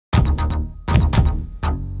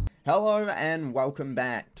Hello and welcome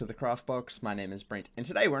back to the TheCraftBox. My name is Brent, and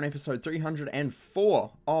today we're on episode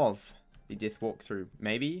 304 of the Death Walkthrough.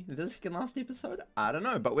 Maybe the second last episode? I don't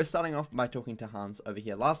know, but we're starting off by talking to Hans over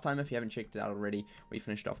here. Last time, if you haven't checked it out already, we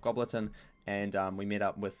finished off Gobleton, and we met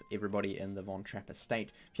up with everybody in the Von Trapp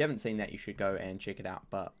estate. If you haven't seen that, you should go and check it out,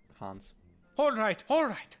 but Hans. Alright.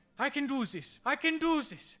 I can do this.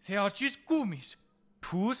 They are just gummies.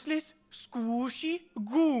 Toothless, squishy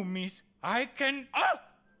gummies. I can... Ah!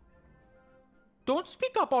 Don't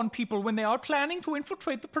speak up on people when they are planning to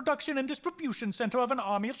infiltrate the production and distribution center of an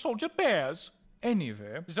army of soldier bears.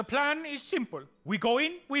 Anyway, the plan is simple. We go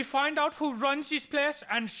in, we find out who runs this place,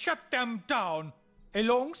 and shut them down.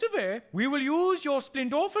 Along the way, we will use your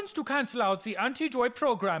splendorphins to cancel out the anti-droid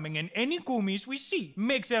programming in any gummies we see.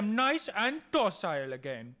 Make them nice and docile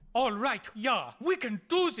again. Alright, yeah, we can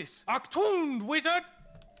do this. Act tuned, wizard!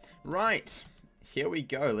 Right. Here we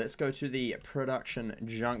go. Let's go to the production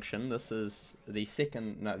junction. This is the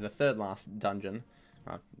third last dungeon.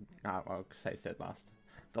 I'll say third last.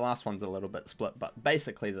 The last one's a little bit split, but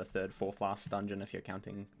basically the third, fourth last dungeon if you're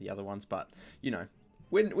counting the other ones. But, you know,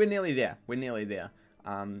 we're nearly there. We're nearly there.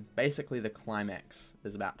 Basically the climax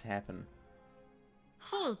is about to happen.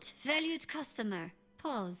 Halt, valued customer.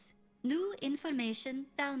 Pause. New information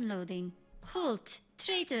downloading. Halt.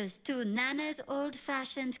 Traitors to Nana's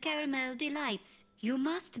old-fashioned caramel delights. You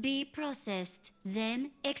must be processed, then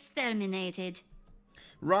exterminated.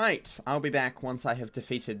 Right, I'll be back once I have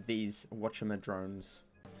defeated these Watchama drones.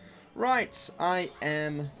 Right, I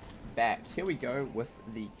am back. Here we go with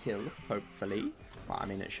the kill, hopefully. Well, I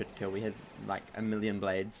mean, it should kill. We had like a million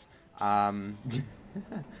blades. I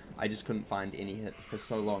just couldn't find any hit for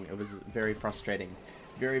so long. It was very frustrating.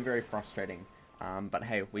 Very, very frustrating. But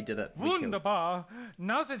hey, we did it. Wunderbar.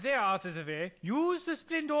 Now that they are out of the way, use the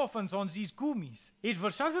splendorphins on these gummies. It will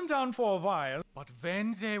shut them down for a while, but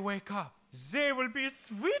when they wake up, they will be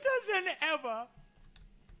sweeter than ever.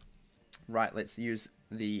 Right, let's use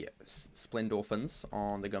the splendorphins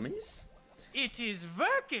on the gummies. It is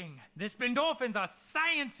working! The splendorphins are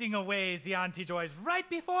sciencing away the anti-droids right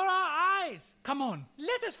before our eyes. Come on,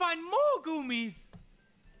 let us find more gummies.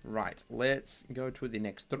 Right, let's go to the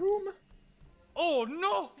next room. Oh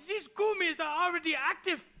no! These gummies are already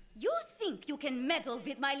active! You think you can meddle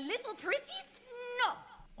with my little pretties?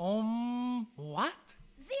 No! What?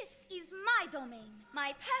 This is my domain,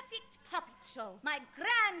 my perfect puppet show, my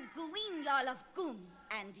grand guignol of Gumi.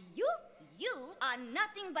 And you are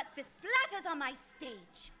nothing but the splatters on my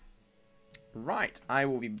stage. Right, I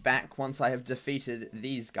will be back once I have defeated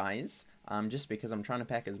these guys. Just because I'm trying to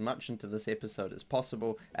pack as much into this episode as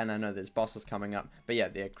possible, and I know there's bosses coming up, but yeah,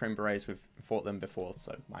 they're creme berets, we've fought them before,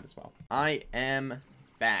 so might as well. I am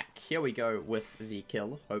back. Here we go with the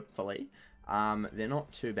kill, hopefully. They're not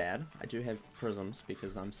too bad. I do have prisms,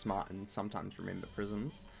 because I'm smart and sometimes remember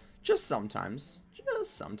prisms. Just sometimes.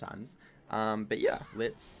 But yeah,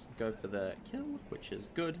 let's go for the kill, which is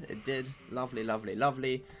good. It did. Lovely, lovely,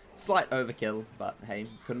 lovely. Slight overkill, but hey,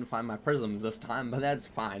 couldn't find my prisms this time, but that's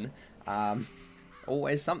fine.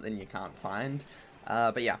 Always something you can't find.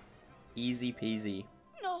 But yeah, easy peasy.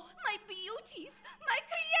 No, my beauties, my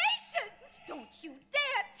creations! Don't you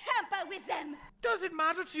dare tamper with them! Does it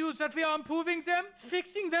matter to you that we are improving them?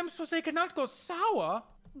 Fixing them so they cannot go sour?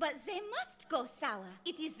 But they must go sour.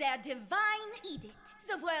 It is their divine edict.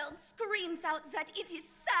 The world screams out that it is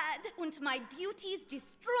sad, and my beauties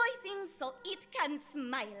destroy things so it can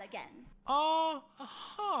smile again.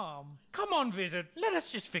 Come on, Wizard. Let us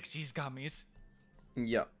just fix these gummies.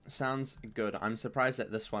 Yep, sounds good. I'm surprised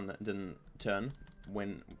that this one didn't turn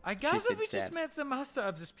when I she gather said we sad. just met the master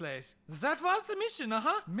of this place. That was the mission,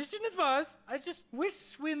 Mission it was. I just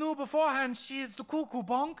wish we knew beforehand she is the cuckoo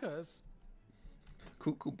bonkers.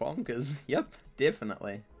 Cuckoo bonkers. Yep,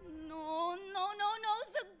 definitely. No,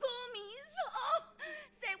 the gummies. Oh,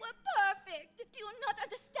 they were perfect. Do you not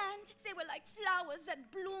understand? They were like flowers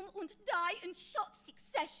that bloom and die in short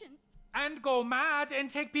succession. And go mad and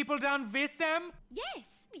take people down with them? Yes,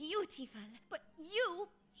 beautiful. But you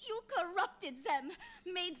corrupted them,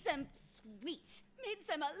 made them sweet, made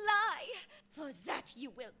them a lie. For that you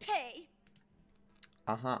will pay.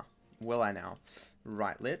 Will I now?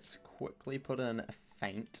 Right, let's quickly put in a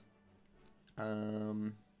feint.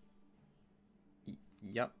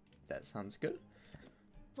 Yep, that sounds good.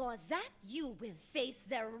 For that you will face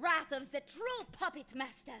the wrath of the true puppet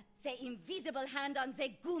master, the invisible hand on the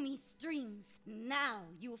gummy strings. Now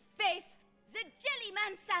you face the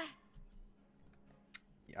Jellymancer.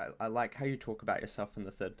 Yeah, I like how you talk about yourself in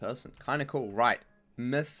the third person. Kind of cool. Right,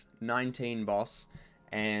 Myth 19 boss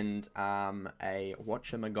and a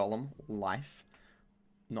Watchama Golem life.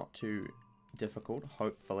 Not too difficult,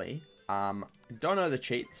 hopefully. Don't know the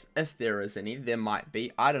cheats, if there is any. There might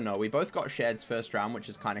be. I don't know. We both got shads first round, which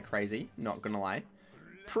is kind of crazy. Not gonna lie.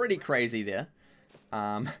 Pretty crazy there.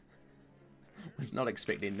 Was not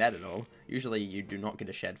expecting that at all. Usually you do not get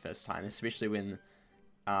a shad first time, especially when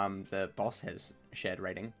the boss has shad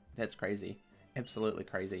rating. That's crazy. Absolutely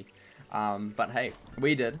crazy. But hey,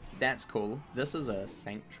 we did. That's cool. This is a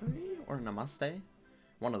sanctuary or a namaste?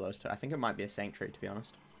 One of those two. I think it might be a sanctuary, to be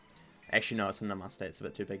honest. Actually, no, it's a namaste. It's a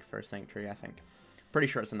bit too big for a sanctuary, I think. Pretty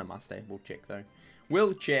sure it's a namaste. We'll check, though.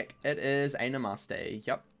 We'll check. It is a namaste.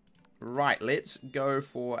 Yep. Right, let's go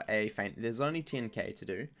for a feint. There's only 10k to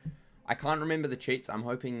do. I can't remember the cheats. I'm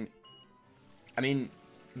hoping... I mean,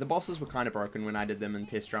 the bosses were kind of broken when I did them in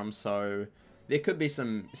test drums, so there could be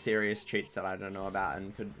some serious cheats that I don't know about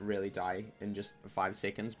and could really die in just 5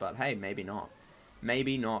 seconds, but hey, maybe not.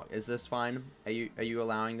 Maybe not. Is this fine? Are you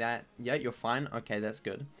allowing that? Yeah, you're fine? Okay, that's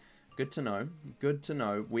good. Good to know. Good to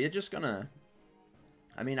know. We're just gonna...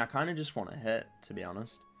 I mean, I kind of just want to hit, to be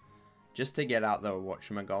honest. Just to get out the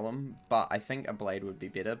whatchamagolem, but I think a blade would be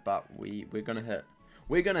better, but we're gonna hit.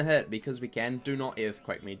 We're gonna hit because we can. Do not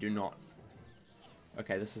earthquake me. Do not.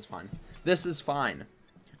 Okay, this is fine. This is fine.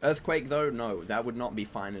 Earthquake, though, no. That would not be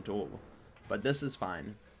fine at all. But this is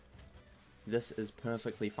fine. This is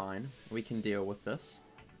perfectly fine. We can deal with this.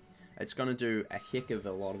 It's gonna do a heck of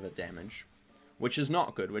a lot of damage. Which is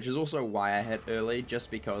not good. Which is also why I hit early,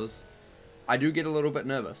 just because... I do get a little bit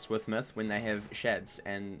nervous with Myth when they have shads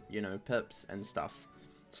and, you know, pips and stuff.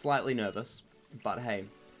 Slightly nervous, but hey,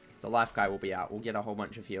 the life guy will be out. We'll get a whole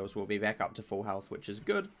bunch of heals. We'll be back up to full health, which is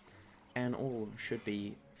good. And all should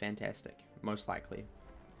be fantastic. Most likely.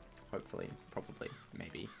 Hopefully. Probably.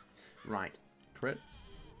 Maybe. Right. Crit.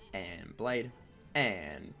 And blade.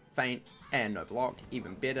 And feint. And no block.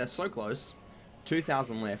 Even better. So close.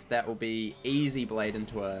 2,000 left. That will be easy blade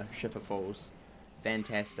into a Ship of Fools.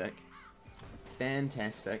 Fantastic.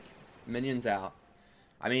 Fantastic. Minions out.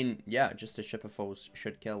 I mean, yeah, just a Ship of Fools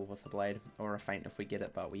should kill with a blade. Or a feint if we get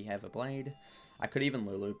it, but we have a blade. I could even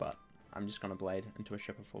Lulu, but I'm just going to blade into a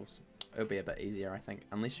Ship of Fools. It'll be a bit easier, I think.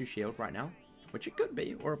 Unless you shield right now. Which it could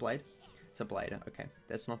be. Or a blade. It's a blade. Okay,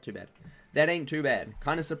 that's not too bad. That ain't too bad.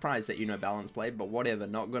 Kind of surprised that you know balance blade, but whatever.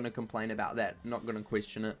 Not going to complain about that. Not going to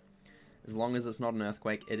question it. As long as it's not an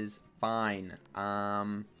earthquake, it is fine.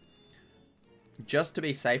 Just to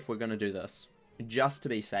be safe, we're going to do this. Just to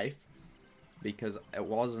be safe, because it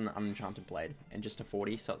was an unenchanted blade and just a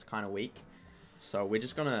 40, so it's kind of weak. So we're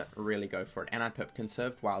just gonna really go for it. And I pip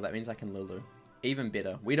conserved. Wow, that means I can Lulu. Even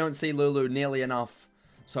better. We don't see Lulu nearly enough,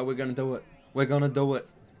 so we're gonna do it. We're gonna do it.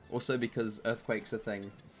 Also because Earthquake's a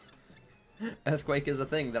thing. Earthquake is a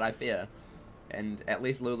thing that I fear, and at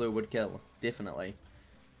least Lulu would kill, definitely.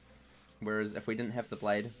 Whereas if we didn't have the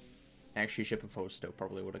blade, actually Ship of Fools still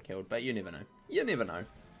probably would have killed. But you never know. You never know.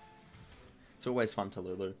 It's always fun to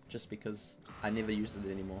Lulu, just because I never use it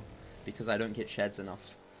anymore. Because I don't get shads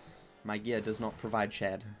enough. My gear does not provide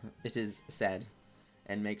shad. It is sad,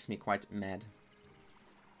 and makes me quite mad.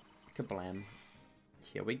 Kablam.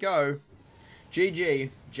 Here we go.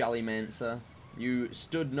 GG, Jellymancer. You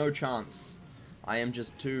stood no chance. I am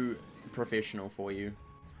just too professional for you.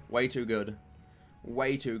 Way too good.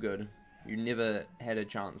 Way too good. You never had a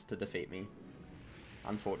chance to defeat me.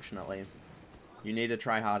 Unfortunately. You need to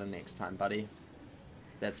try harder next time, buddy.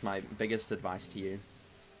 That's my biggest advice to you.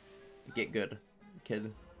 Get good,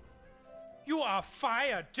 kid. You are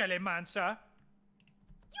fired, Jellymancer.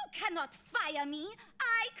 You cannot fire me.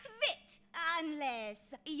 I quit. Unless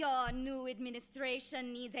your new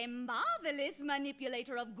administration needs a marvelous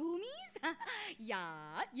manipulator of goomies.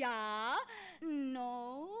 Yeah.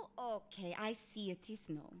 No? Okay, I see it is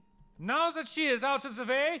no. Now that she is out of the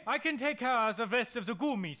way, I can take care of the rest of the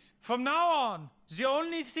goomies. From now on, the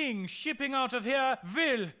only thing shipping out of here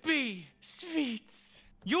will be sweets.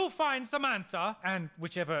 You find Samantha, and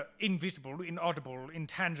whichever invisible, inaudible,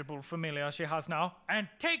 intangible familiar she has now, and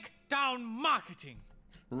take down marketing.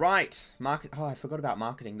 Right. Oh, I forgot about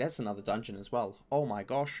marketing. That's another dungeon as well. Oh my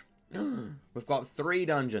gosh. We've got 3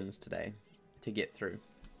 dungeons today to get through.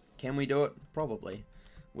 Can we do it? Probably.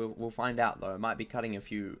 We'll find out, though. It might be cutting a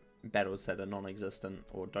few battles that are non-existent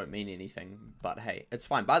or don't mean anything, but hey, it's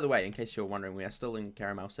fine. By the way, in case you're wondering, we are still in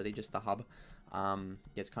Caramel City, just the hub. Yeah,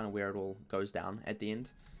 it's kind of where it all goes down at the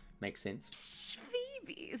end. Makes sense.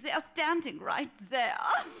 Phoebe, they are standing right there.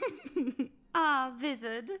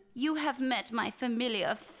 Wizard, you have met my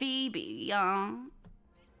familiar Phoebe, yeah?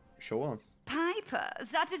 Sure. Piper,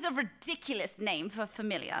 that is a ridiculous name for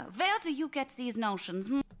familiar. Where do you get these notions?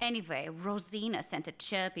 Anyway, Rosina sent a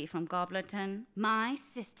chirpy from Goblerton. My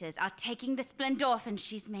sisters are taking the splendorphin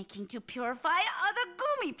she's making to purify other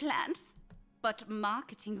goomy plants. But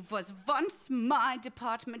marketing was once my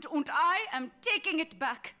department, and I am taking it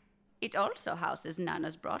back. It also houses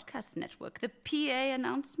Nana's broadcast network, the PA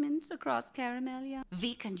announcements across Caramelia.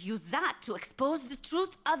 We can use that to expose the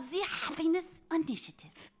truth of the happiness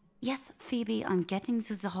initiative. Yes, Phoebe, I'm getting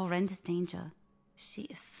to the horrendous danger. She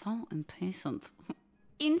is so impatient.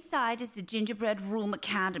 Inside is the Gingerbread Room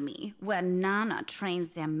Academy, where Nana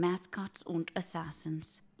trains their mascots and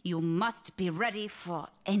assassins. You must be ready for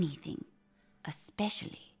anything,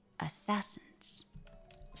 especially assassins.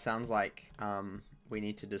 Sounds like, we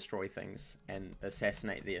need to destroy things and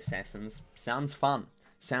assassinate the assassins. Sounds fun.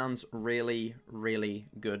 Sounds really, really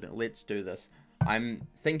good. Let's do this. I'm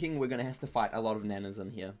thinking we're going to have to fight a lot of Nanas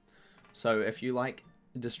in here. So if you like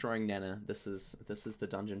destroying Nana, this is the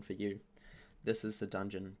dungeon for you. This is the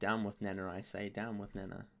dungeon. Down with Nana, I say. Down with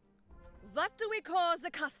Nana. What do we call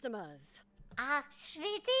the customers?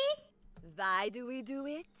 Sweetie? Why do we do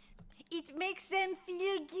it? It makes them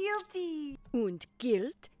feel guilty. And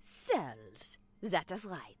guilt sells. That is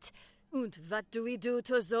right. And what do we do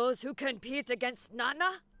to those who compete against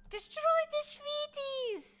Nana? Destroy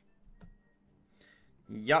the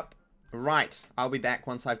sweeties. Yup. Right. I'll be back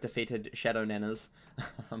once I've defeated Shadow Nanas.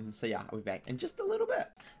 So yeah, I'll be back in just a little bit.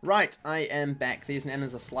 Right, I am back. These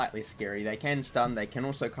Nanas are slightly scary. They can stun. They can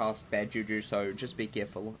also cast bad juju, so just be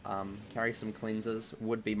careful. Carry some cleansers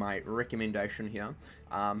would be my recommendation here.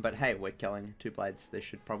 But hey, we're killing 2 blades. This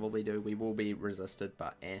should probably do. We will be resisted,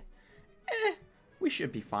 but we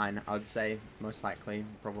should be fine, I would say. Most likely,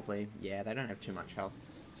 probably. Yeah, they don't have too much health.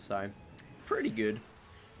 So, pretty good.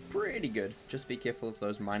 Pretty good. Just be careful of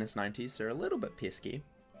those -90s. They're a little bit pesky.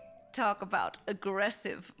 Talk about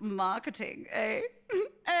aggressive marketing, eh?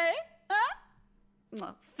 Eh? Huh?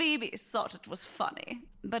 Well, Phoebe thought it was funny,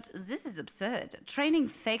 but this is absurd. Training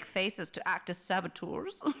fake faces to act as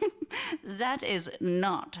saboteurs? That is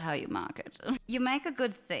not how you market. You make a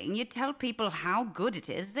good thing, you tell people how good it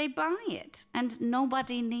is, they buy it, and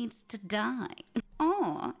nobody needs to die.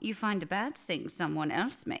 Or you find a bad thing someone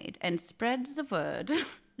else made and spread the word.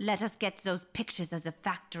 Let us get those pictures of the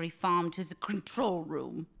factory farm to the control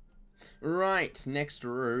room. Right, next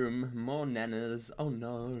room. More Nanas. Oh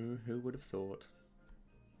no, who would have thought?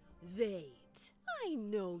 Wait, I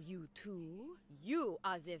know you two. You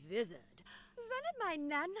are the wizard. One of my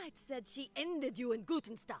nanites said she ended you in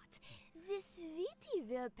Gutenstadt. The sweetie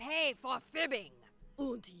will pay for fibbing.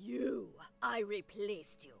 And you, I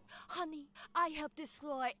replaced you. Honey, I helped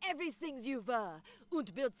destroy everything you were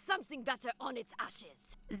and build something better on its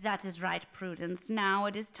ashes. That is right, Prudence. Now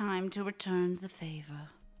it is time to return the favor.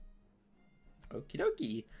 Okie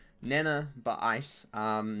dokie. Nana, but ice.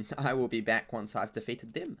 I will be back once I've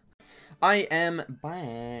defeated them. I am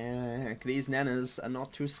back. These Nanas are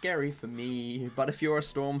not too scary for me, but if you're a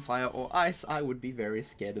storm, fire, or ice, I would be very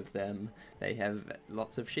scared of them. They have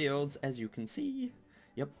lots of shields, as you can see.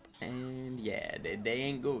 Yep, and yeah, they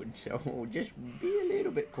ain't good, so just be a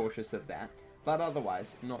little bit cautious of that. But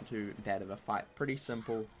otherwise, not too bad of a fight. Pretty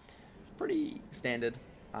simple, pretty standard.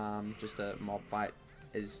 Just a mob fight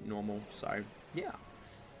is normal, so yeah.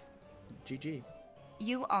 GG.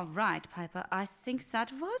 You are right, Piper. I think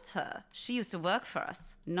that was her. She used to work for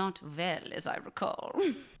us. Not well, as I recall.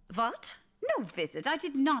 What? No, Wizard. I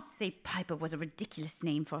did not say Piper was a ridiculous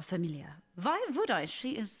name for a familiar. Why would I?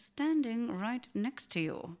 She is standing right next to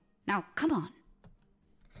you. Now, come on.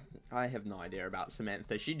 I have no idea about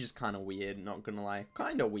Samantha. She's just kind of weird, not gonna lie.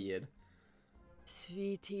 Kind of weird.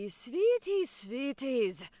 Sweeties, sweeties,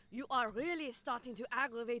 sweeties. You are really starting to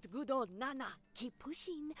aggravate good old Nana. Keep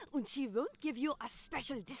pushing, and she won't give you a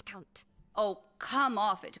special discount. Oh, come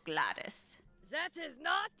off it, Gladys. That is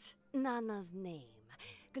not Nana's name.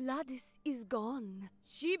 Gladys is gone.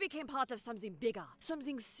 She became part of something bigger,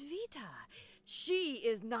 something sweeter. She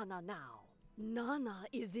is Nana now. Nana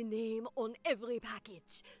is the name on every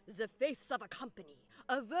package, the face of a company,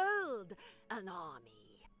 a world, an army.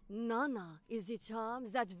 Nana is the charm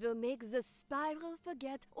that will make the spiral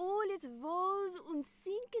forget all its woes and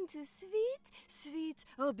sink into sweet, sweet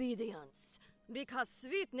obedience. Because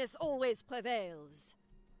sweetness always prevails.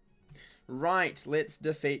 Right, let's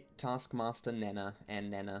defeat Taskmaster Nana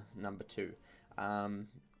and Nana number 2.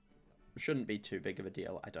 Shouldn't be too big of a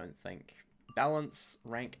deal, I don't think. Balance,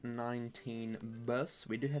 rank 19 bursts.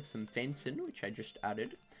 We do have some Fenton, which I just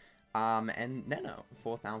added. And Nana,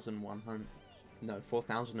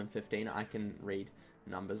 4,015. I can read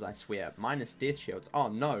numbers, I swear. Minus death shields. Oh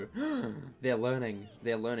no! They're learning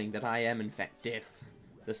that I am in fact death.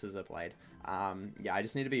 This is a blade. Yeah, I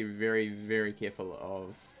just need to be very, very careful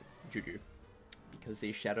of Juju. Because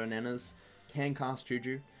these Shadow Nanas can cast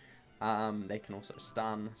Juju. They can also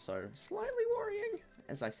stun, so slightly worrying.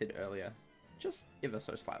 As I said earlier, just ever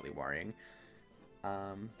so slightly worrying.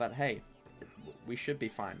 But hey, we should be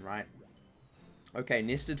fine, right? Okay,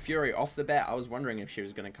 Nested Fury off the bat. I was wondering if she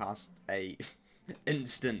was going to cast a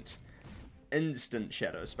instant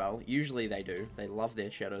shadow spell. Usually they do. They love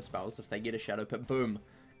their shadow spells. If they get a shadow pip, boom,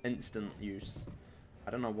 instant use.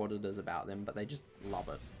 I don't know what it is about them, but they just love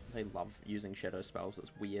it. They love using shadow spells.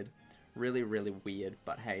 It's weird. Really, really weird.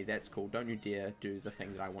 But hey, that's cool. Don't you dare do the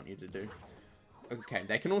thing that I want you to do. Okay,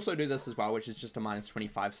 they can also do this as well, which is just a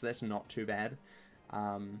 -25, so that's not too bad.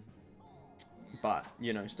 But,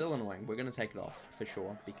 you know, still annoying. We're going to take it off for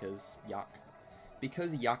sure, because yuck.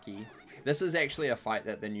 Because yucky. This is actually a fight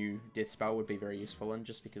that the new death spell would be very useful in,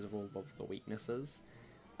 just because of all of the weaknesses.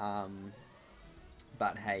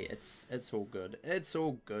 But hey, it's all good. It's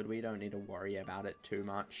all good. We don't need to worry about it too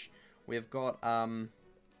much. We've got a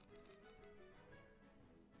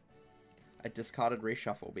discarded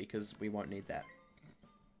reshuffle, because we won't need that.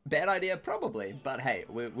 Bad idea, probably, but hey,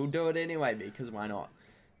 we'll do it anyway, because why not?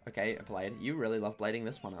 Okay, a blade. You really love blading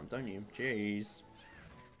this one up, don't you? Jeez.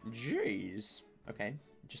 Jeez. Okay,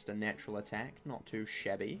 just a natural attack. Not too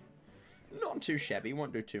shabby. Not too shabby.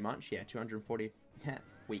 Won't do too much. Yeah, 240.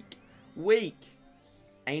 Weak. Weak!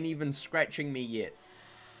 Ain't even scratching me yet.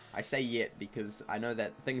 I say yet because I know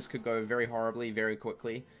that things could go very horribly, very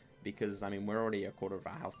quickly. Because, I mean, we're already a quarter of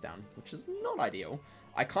our health down, which is not ideal.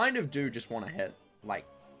 I kind of do just want to hit, like,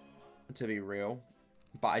 to be real.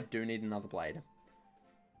 But I do need another blade.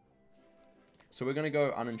 So we're going to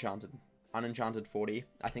go unenchanted. Unenchanted 40.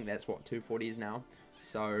 I think that's what 240 is now.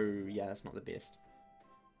 So, yeah, that's not the best.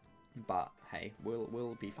 But, hey,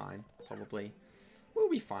 we'll be fine, probably. We'll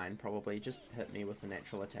be fine, probably. Just hit me with a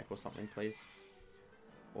natural attack or something, please.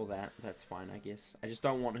 Or that. That's fine, I guess. I just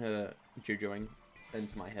don't want her jujuing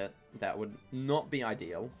into my hit. That would not be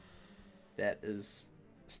ideal. That is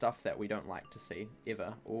stuff that we don't like to see,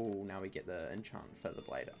 ever. Oh, now we get the enchant for the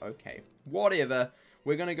blade. Okay. Whatever.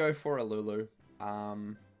 We're going to go for a Lulu.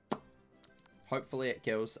 Hopefully it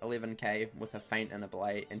kills 11k with a feint and a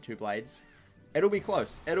blade and 2 blades. It'll be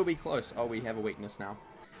close. It'll be close. Oh, we have a weakness now.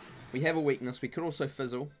 We have a weakness. We could also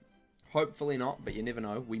fizzle. Hopefully not, but you never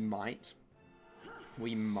know. We might.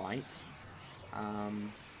 We might.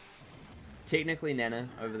 Technically, Nana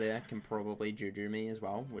over there can probably juju me as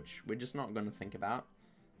well, which we're just not going to think about.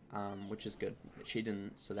 Which is good. She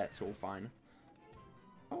didn't, so that's all fine.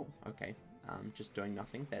 Oh, okay. Just doing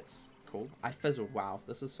nothing. That's cool. I fizzled. Wow,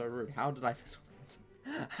 this is so rude. How did I fizzle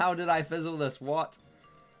that? How did I fizzle this? What?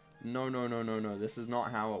 No, no, no, no, no. This is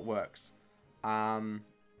not how it works. I'm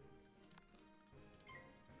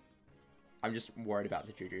just worried about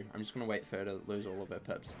the juju. I'm just going to wait for her to lose all of her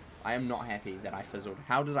pips. I am not happy that I fizzled.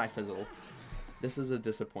 How did I fizzle? This is a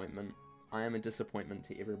disappointment. I am a disappointment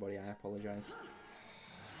to everybody. I apologize.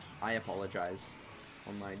 I apologize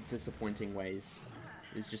on my disappointing ways.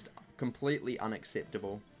 It's just completely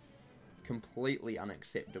unacceptable. Completely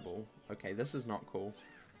unacceptable. Okay, this is not cool.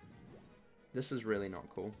 This is really not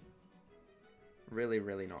cool. Really,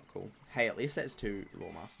 really not cool. Hey, at least that's 2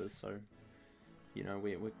 Lore Masters, so... You know,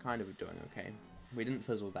 we're kind of doing okay. We didn't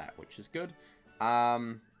fizzle that, which is good. Yeah,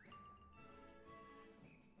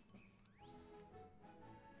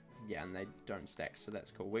 and they don't stack, so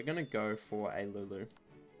that's cool. We're going to go for a Lulu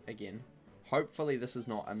again. Hopefully this is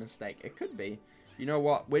not a mistake. It could be. You know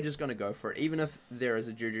what? We're just going to go for it. Even if there is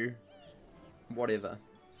a Juju. Whatever.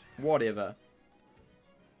 Whatever.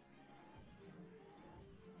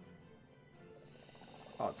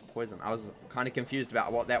 Oh, it's a poison. I was kind of confused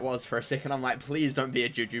about what that was for a second. I'm like, please don't be a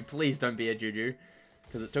Juju. Please don't be a Juju.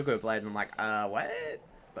 Because it took her blade and I'm like, what?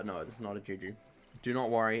 But no, it's not a Juju. Do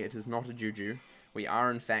not worry. It is not a Juju. We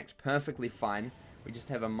are, in fact, perfectly fine. We just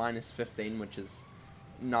have a -15, which is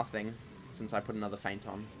nothing since I put another feint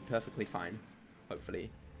on. Perfectly fine,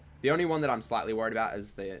 hopefully. The only one that I'm slightly worried about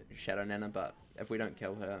is the Shadow Nana, but if we don't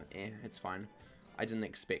kill her, it's fine. I didn't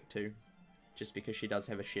expect to, just because she does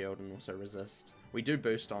have a shield and also resist. We do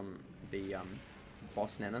boost on the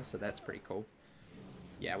boss Nana, so that's pretty cool.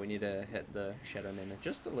 Yeah, we need to hit the Shadow Nana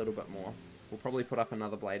just a little bit more. We'll probably put up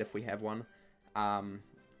another blade if we have one.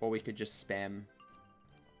 Or we could just spam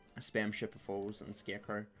Shipper Falls and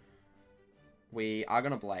Scarecrow. We are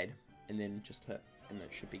going to blade, and then just hit, and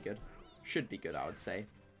it should be good. Should be good, I would say.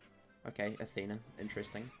 Okay, Athena,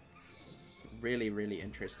 interesting. Really, really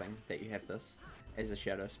interesting that you have this as a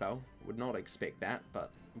shadow spell. Would not expect that,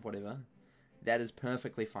 but whatever. That is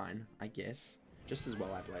perfectly fine, I guess. Just as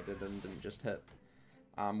well I bladed and didn't just hit.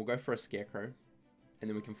 We'll go for a Scarecrow, and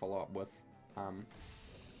then we can follow up with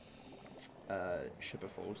Shipper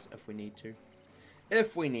Falls if we need to.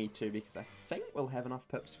 If we need to, because I think we'll have enough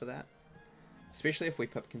pips for that. Especially if we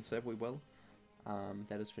pip conserve, we will.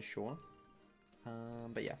 That is for sure.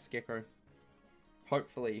 But yeah, Scarecrow.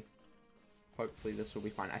 Hopefully this will be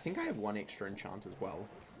fine. I think I have one extra enchant as well.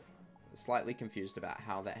 Slightly confused about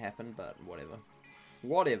how that happened, but whatever.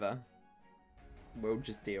 Whatever. We'll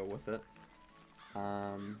just deal with it.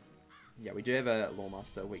 Yeah, we do have a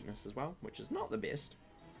Lawmaster weakness as well, which is not the best.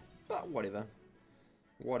 But whatever.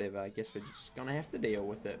 Whatever, I guess we're just gonna have to deal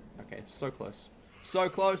with it. Okay, so close. So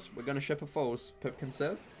close! We're gonna ship a Fools. Pip can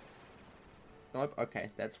serve? Nope,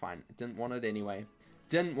 okay, that's fine. Didn't want it anyway.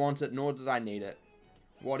 Didn't want it, nor did I need it.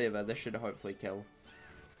 Whatever, this should hopefully kill.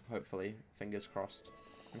 Hopefully. Fingers crossed.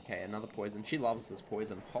 Okay, another poison. She loves this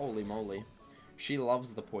poison. Holy moly. She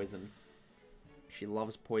loves the poison. She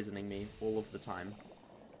loves poisoning me all of the time.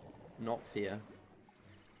 Not fair.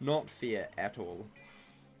 Not fair at all.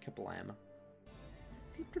 Kablam.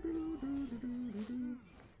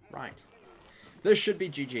 Right. This should be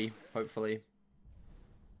GG, hopefully.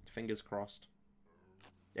 Fingers crossed.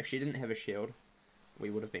 If she didn't have a shield, we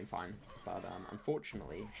would have been fine. But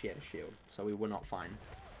unfortunately, she had a shield, so we were not fine.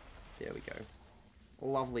 There we go.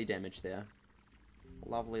 Lovely damage there.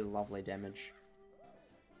 Lovely, lovely damage.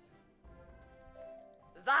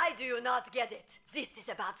 Why do you not get it? This is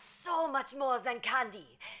about so much more than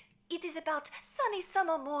candy. It is about sunny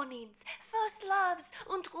summer mornings, first loves,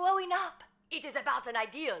 and growing up. It is about an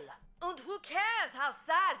ideal. And who cares how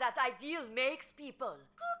sad that ideal makes people?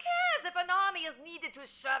 Who cares if an army is needed to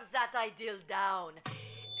shove that ideal down?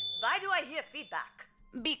 Why do I hear feedback?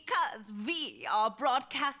 Because we are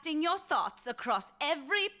broadcasting your thoughts across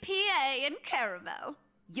every PA in Caramel.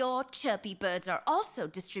 Your chirpy birds are also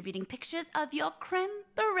distributing pictures of your creme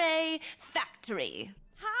brulee factory.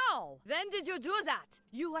 How? When did you do that?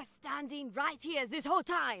 You were standing right here this whole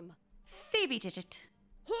time. Phoebe did it.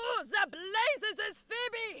 Who the blazes is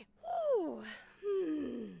Phoebe? Ooh,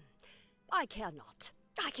 I care not.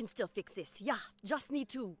 I can still fix this. Yeah, just need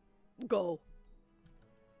to go.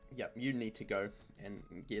 Yep, you need to go and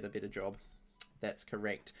get a better job. That's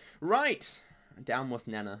correct. Right! Down with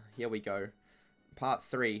Nana. Here we go. Part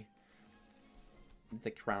 3.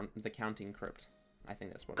 The Counting Crypt. I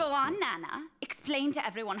think that's what Go on, Nana. Explain to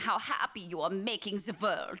everyone how happy you are making the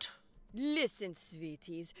world. Listen,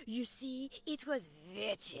 sweeties. You see, it was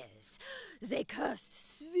witches. They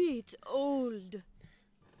cursed sweet old.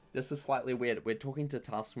 This is slightly weird. We're talking to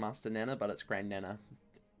Taskmaster Nana, but it's Grand Nana.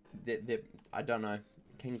 I don't know.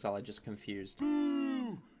 Kings are just confused.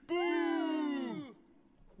 Boo! Boo!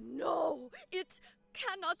 No, it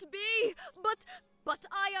cannot be. But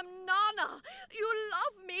I am Nana. You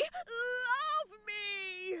love me. Love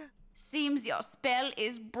me. Seems your spell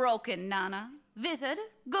is broken, Nana. Wizard,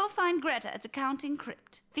 go find Greta at the Counting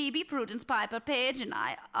Crypt. Phoebe, Prudence, Piper, Paige, and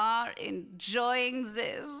I are enjoying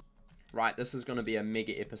this. Right, this is going to be a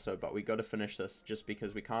mega episode, but we got to finish this just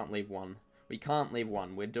because we can't leave one. We can't leave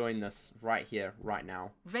one. We're doing this right here, right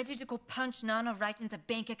now. Ready to go punch Nana right in the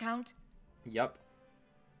bank account? Yup.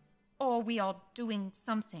 Or we are doing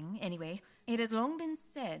something, anyway. It has long been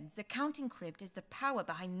said the Counting Crypt is the power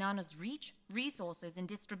behind Nana's reach, resources, and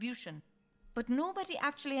distribution. But nobody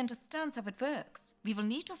actually understands how it works. We will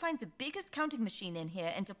need to find the biggest counting machine in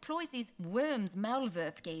here and deploy these worms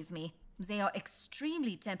Malworth gave me. They are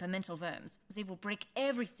extremely temperamental worms. They will break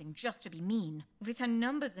everything just to be mean. With her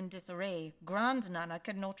numbers in disarray, Grand Nana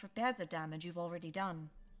cannot repair the damage you've already done.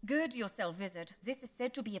 Gird yourself, Wizard. This is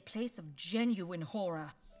said to be a place of genuine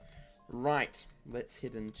horror. Right, let's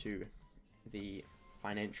head into the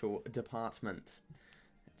financial department.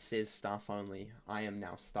 It says staff only. I am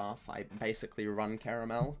now staff. I basically run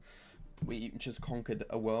Caramel. We just conquered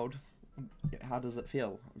a world. How does it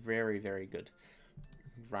feel? Very, very good.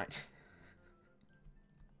 Right.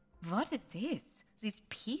 What is this? These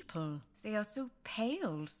people, they are so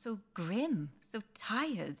pale, so grim, so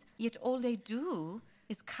tired, yet all they do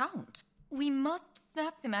is count. We must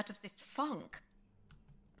snap them out of this funk.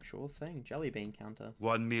 Sure thing. Jelly bean counter.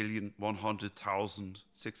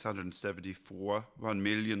 1,100,674.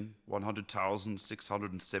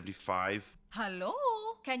 1,100,675. Hello?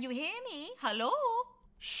 Can you hear me? Hello?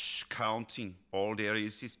 Shh, counting. All there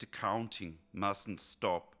is the counting. Mustn't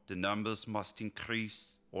stop. The numbers must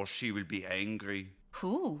increase, or she will be angry.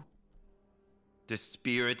 Who? The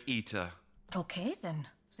Spirit Eater. Okay then.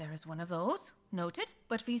 There is one of those. Noted.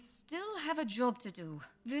 But we still have a job to do.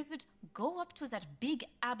 Wizard, go up to that big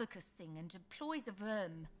abacus thing and deploy the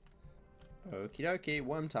worm. Okie dokie,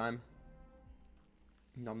 worm time.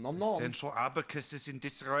 Nom nom nom. Central abacus is in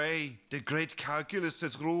disarray. The great calculus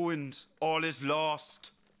is ruined. All is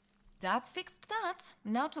lost. That fixed that.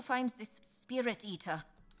 Now to find this Spirit Eater.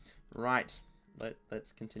 Right.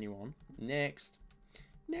 Let's continue on. Next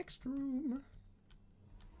room.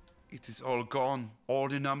 It is all gone. All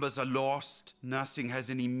the numbers are lost. Nothing has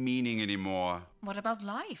any meaning anymore. What about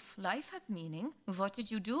life? Life has meaning. What did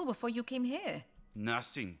you do before you came here?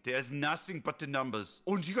 Nothing. There's nothing but the numbers.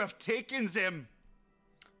 And you have taken them.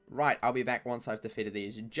 Right, I'll be back once I've defeated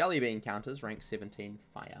these jelly bean counters, rank 17,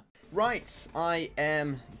 fire. Right, I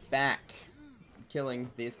am back. Killing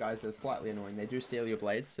these guys is slightly annoying. They do steal your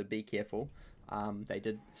blades, so be careful. They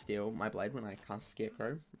did steal my blade when I cast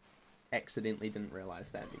Scarecrow. Accidentally didn't realize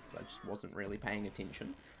that because I just wasn't really paying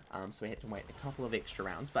attention. So we had to wait a couple of extra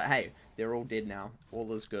rounds. But hey, they're all dead now.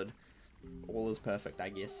 All is good. All is perfect, I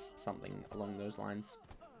guess. Something along those lines.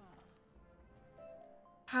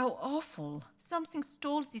 How awful. Something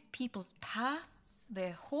stole these people's pasts,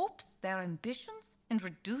 their hopes, their ambitions, and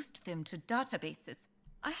reduced them to databases.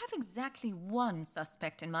 I have exactly one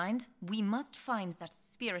suspect in mind. We must find that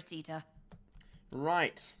Spirit Eater.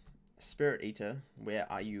 Right. Spirit Eater, where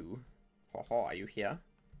are you? Haha, are you here?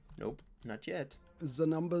 Nope, not yet. The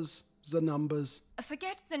numbers, the numbers.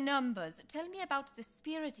 Forget the numbers. Tell me about the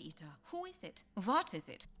Spirit Eater. Who is it? What is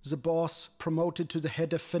it? The boss promoted to the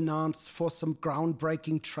head of finance for some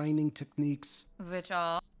groundbreaking training techniques. Which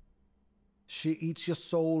are? She eats your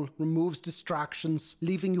soul, removes distractions,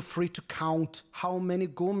 leaving you free to count how many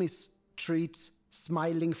gummies, treats,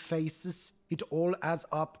 smiling faces. It all adds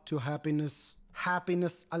up to happiness.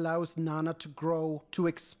 Happiness allows Nana to grow, to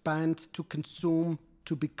expand, to consume,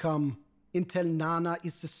 to become. Until Nana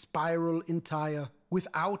is the spiral entire.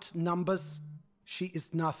 Without numbers, she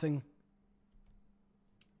is nothing.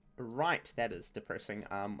 Right, that is depressing.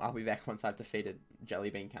 I'll be back once I've defeated jelly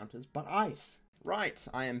bean counters, but ice. Right,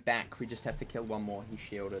 I am back. We just have to kill one more. He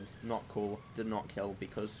shielded. Not cool. Did not kill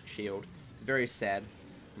because shield. Very sad.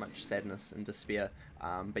 Much sadness and despair.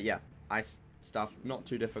 But yeah, ice stuff, not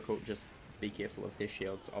too difficult. Just be careful of their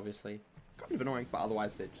shields, obviously. Kind of annoying, but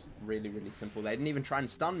otherwise they're just really, really simple. They didn't even try and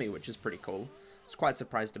stun me, which is pretty cool. I was quite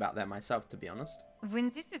surprised about that myself, to be honest. When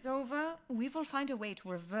this is over, we will find a way to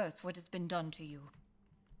reverse what has been done to you.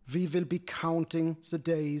 We will be counting the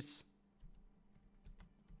days.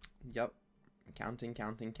 Yep. Counting,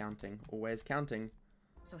 counting, counting. Always counting.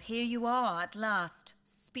 So here you are at last,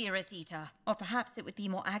 Spirit Eater. Or perhaps it would be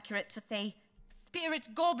more accurate to say, Spirit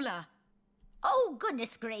Gobbler. Oh,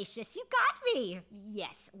 goodness gracious, you got me.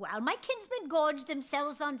 Yes, while my kinsmen gorged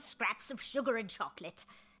themselves on scraps of sugar and chocolate,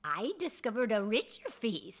 I discovered a richer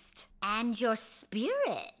feast. And your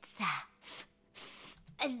spirits.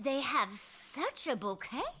 They have such a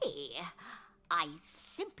bouquet. I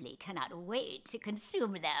simply cannot wait to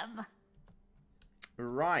consume them.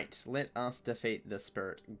 Right, let us defeat the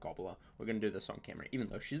Spirit Gobbler. We're going to do this on camera, even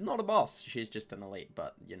though she's not a boss. She's just an elite,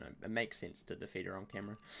 but, you know, it makes sense to defeat her on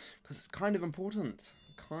camera. Because it's kind of important.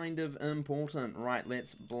 Kind of important. Right,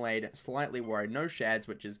 let's blade. Slightly worried. No shads,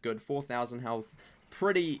 which is good. 4,000 health.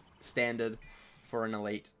 Pretty standard for an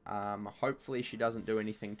elite. Hopefully she doesn't do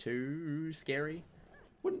anything too scary.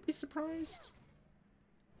 Wouldn't be surprised.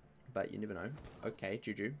 But you never know. Okay,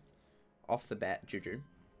 Juju. Off the bat, Juju.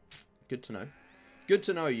 Good to know. Good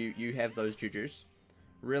to know you have those Jujus.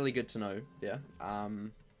 Really good to know there.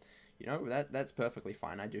 You know, that's perfectly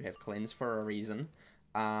fine. I do have cleanse for a reason.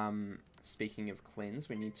 Speaking of cleanse,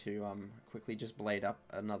 we need to quickly just blade up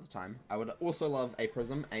another time. I would also love a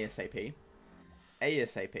prism ASAP.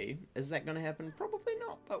 ASAP. Is that going to happen? Probably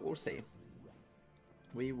not, but we'll see.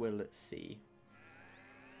 We will see.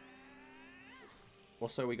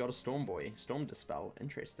 Also, we got a Storm Boy. Storm Dispel.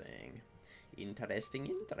 Interesting. Interesting,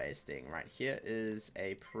 interesting. Right, here is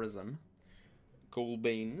a prism. Cool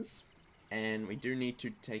beans. And we do need to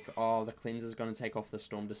take... Oh, the cleanser's going to take off the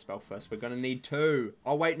Storm Dispel first. We're going to need 2.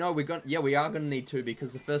 Oh, wait, no, we are going to need 2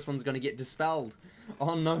 because the first one's going to get dispelled.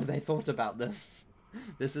 Oh, no, they thought about this.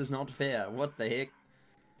 This is not fair. What the heck?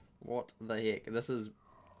 What the heck? This is...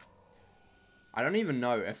 I don't even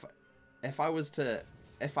know if I was to...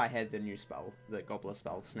 If I had the new spell, the Gobbler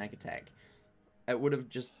spell, Snag Attack, it would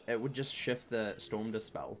just shift the Storm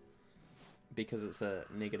Dispel because it's a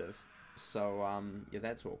negative. So, yeah,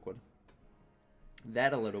 that's awkward.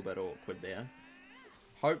 That a little bit awkward there.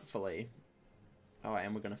 Hopefully. Oh,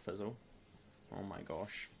 and we're going to fizzle. Oh my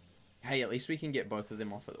gosh. Hey, at least we can get both of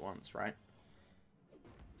them off at once, right?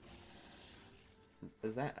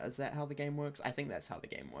 Is that how the game works? I think that's how the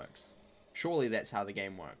game works. Surely that's how the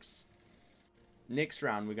game works. Next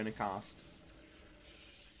round, we're going to cast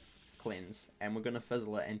Cleanse, and we're going to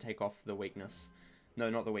fizzle it and take off the weakness. No,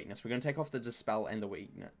 not the weakness. We're going to take off the Dispel and the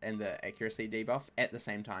weakness and the accuracy debuff at the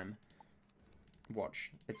same time.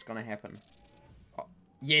 Watch. It's going to happen. Oh,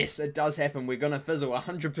 yes, it does happen. We're going to fizzle.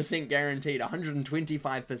 100% guaranteed.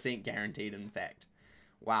 125% guaranteed, in fact.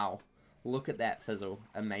 Wow. Look at that fizzle.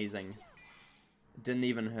 Amazing. Didn't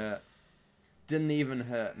even hurt. Didn't even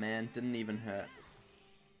hurt, man. Didn't even hurt.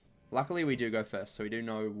 Luckily, we do go first, so we do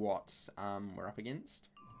know what we're up against,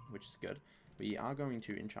 which is good. We are going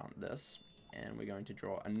to enchant this, and we're going to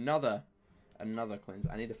draw another cleanse.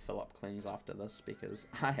 I need to fill up cleanse after this, because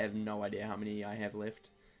I have no idea how many I have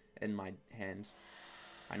left in my hand.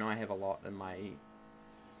 I know I have a lot in my,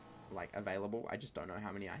 like, available. I just don't know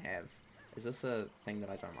how many I have. Is this a thing that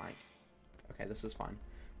I don't like? Okay, this is fine.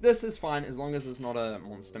 This is fine, as long as it's not a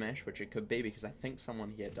Monster Mash, which it could be, because I think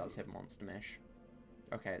someone here does have Monster Mash.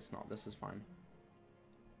 Okay, it's not. This is fine.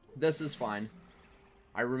 This is fine.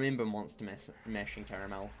 I remember Monster Mash and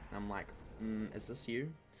Caramel. I'm like, is this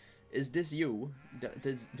you? Is this you?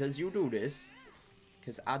 Does you do this?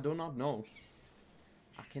 Because I do not know.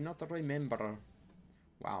 I cannot remember.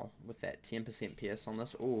 Wow, with that 10% PS on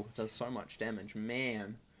this. Oh, it does so much damage.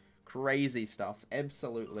 Man, crazy stuff.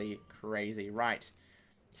 Absolutely crazy. Right,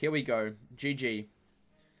 here we go. GG.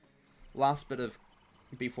 Last bit of,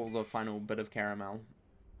 before the final bit of Caramel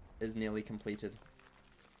is nearly completed.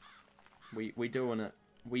 We doing it.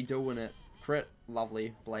 We doing it. Crit,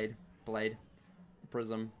 lovely. Blade,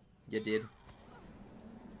 Prism, you're dead.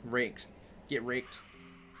 Wrecked. Get wrecked.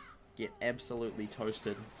 Get absolutely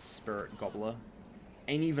toasted, Spirit Gobbler.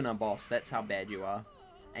 Ain't even a boss, that's how bad you are.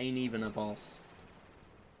 Ain't even a boss.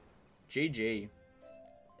 GG.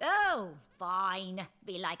 Oh, fine.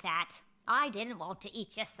 Be like that. I didn't want to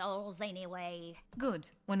eat your souls anyway. Good.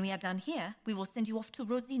 When we are done here, we will send you off to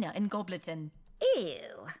Rosina in Gobleton. Ew.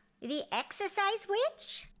 The exercise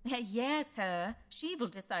witch? Yes, her. She will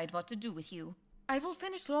decide what to do with you. I will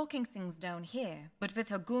finish locking things down here, but with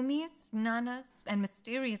her gummies, nanas, and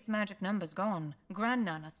mysterious magic numbers gone, Grand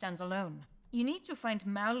Nana stands alone. You need to find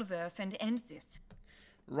Malworth and end this.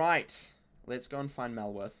 Right. Let's go and find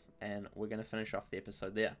Malworth, and we're going to finish off the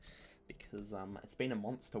episode there, because it's been a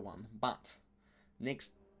monster one. But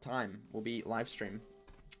next time will be live stream.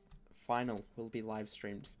 Final will be live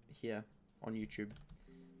streamed here on YouTube.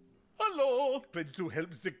 Hello! Ready to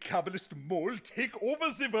help the Kabbalist mole take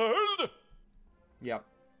over the world? Yep.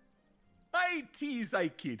 I tease, I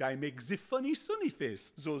kid, I make the funny sunny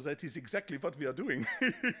face, so that is exactly what we are doing.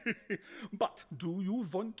 But do you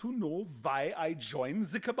want to know why I joined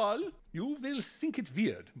the Cabal? You will think it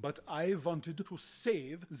weird, but I wanted to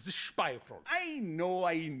save the spiral. I know,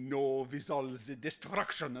 with all the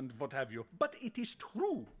destruction and what have you, but it is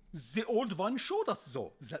true. The old one showed us,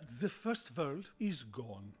 though, that the first world is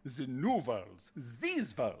gone. The new worlds,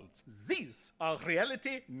 these are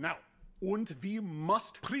reality now. And we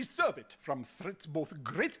must preserve it from threats both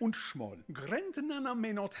great and small. Grand Nana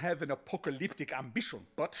may not have an apocalyptic ambition,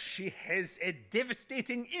 but she has a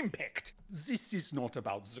devastating impact. This is not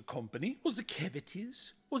about the company, or the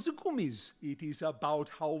cavities, or the gummies. It is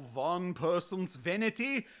about how one person's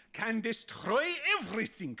vanity can destroy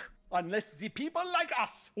everything. Unless the people like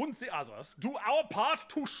us and the others do our part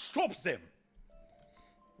to stop them.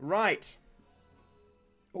 Right.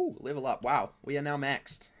 Ooh, level up. Wow, we are now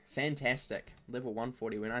maxed. Fantastic. Level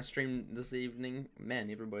 140. When I stream this evening, man,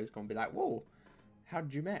 everybody's gonna be like, whoa, how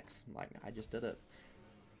did you max? I'm like, I just did it.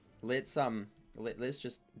 Let's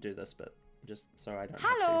just do this bit, just so I don't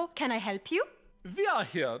Hello, can I help you? We are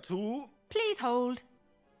here to... Please hold.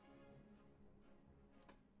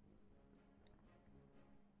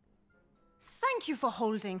 Thank you for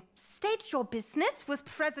holding. State your business with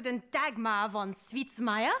President Dagmar von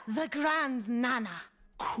Swietsmeyer, the Grand Nana.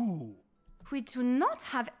 Cool. We do not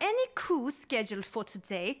have any coup scheduled for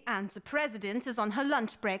today, and the president is on her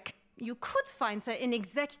lunch break. You could find her in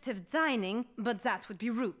executive dining, but that would be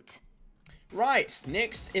rude. Right,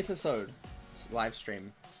 next episode, live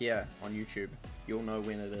stream here on YouTube. You'll know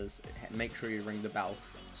when it is. Make sure you ring the bell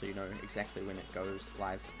so you know exactly when it goes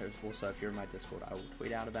live. Also, if you're in my Discord, I will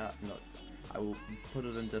tweet out about it. No, I will put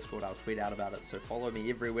it in Discord. I'll tweet out about it, so follow me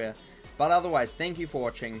everywhere. But otherwise, thank you for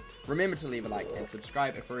watching. Remember to leave a like and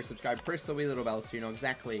subscribe. If you're already subscribed, press the wee little bell so you know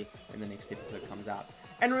exactly when the next episode comes out.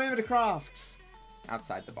 And remember to craft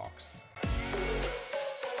outside the box.